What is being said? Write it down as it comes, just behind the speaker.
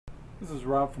This is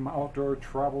Rob from Outdoor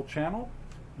Travel Channel.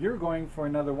 You're going for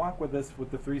another walk with us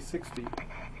with the 360.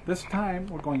 This time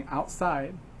we're going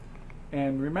outside.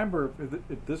 And remember,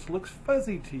 if this looks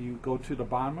fuzzy to you, go to the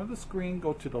bottom of the screen,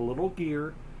 go to the little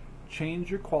gear,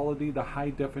 change your quality to high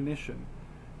definition.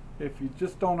 If you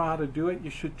just don't know how to do it,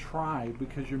 you should try,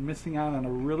 because you're missing out on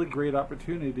a really great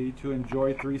opportunity to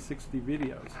enjoy 360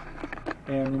 videos.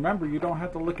 And remember, you don't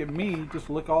have to look at me, just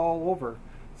look all over.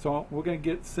 So we're going to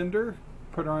get Cinder,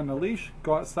 put her on the leash,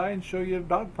 go outside and show you the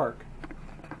dog park.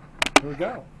 Here we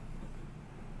go.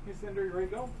 Hey Cinder, you ready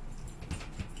to go?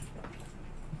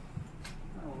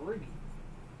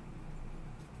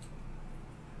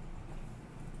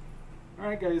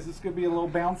 Alright guys, this is going to be a little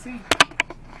bouncy,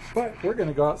 but we're going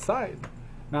to go outside.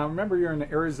 Now remember, you're in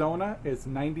Arizona, it's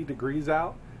 90 degrees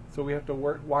out, so we have to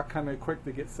walk kind of quick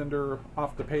to get Cinder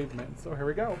off the pavement. So here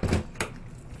we go.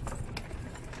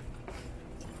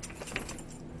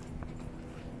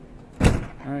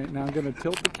 Alright, now I'm going to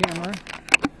tilt the camera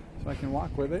so I can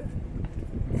walk with it.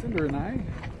 Cinder and I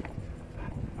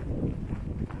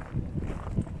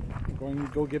are going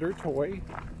to go get her toy.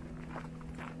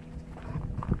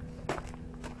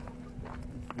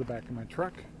 The back of my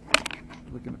truck.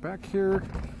 Look in the back here.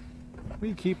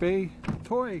 We keep a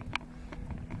toy.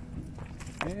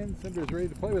 And Cinder's ready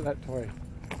to play with that toy.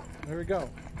 There we go.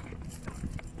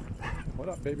 What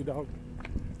up, baby dog?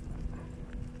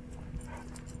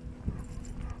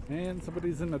 And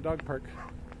somebody's in the dog park.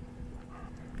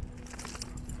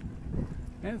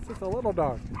 And it's just a little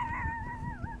dog.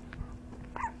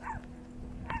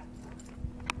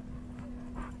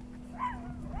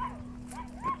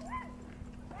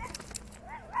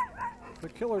 The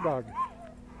killer dog.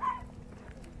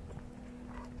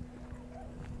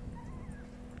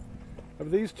 Have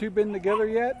these two been together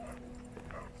yet?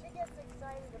 She gets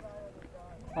excited about other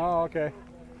dogs. Oh, okay.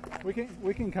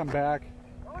 We can come back.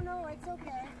 Oh no, it's okay.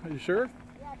 Are you sure?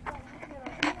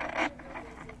 Yeah,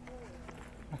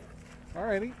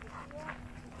 Alrighty. yeah.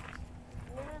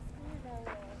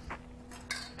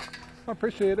 I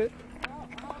appreciate it. How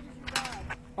old is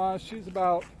your dog? She's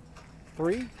about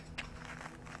 3.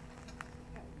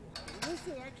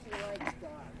 Lucy actually likes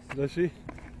dogs. Does she?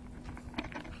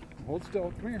 Hold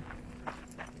still. Come here.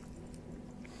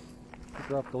 Pick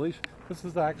her off the leash. This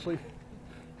is actually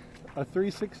a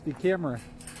 360 camera,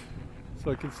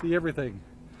 so I can see everything.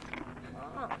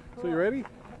 Oh, cool. So you ready?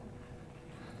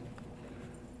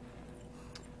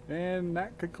 And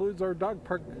that concludes our dog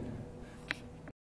park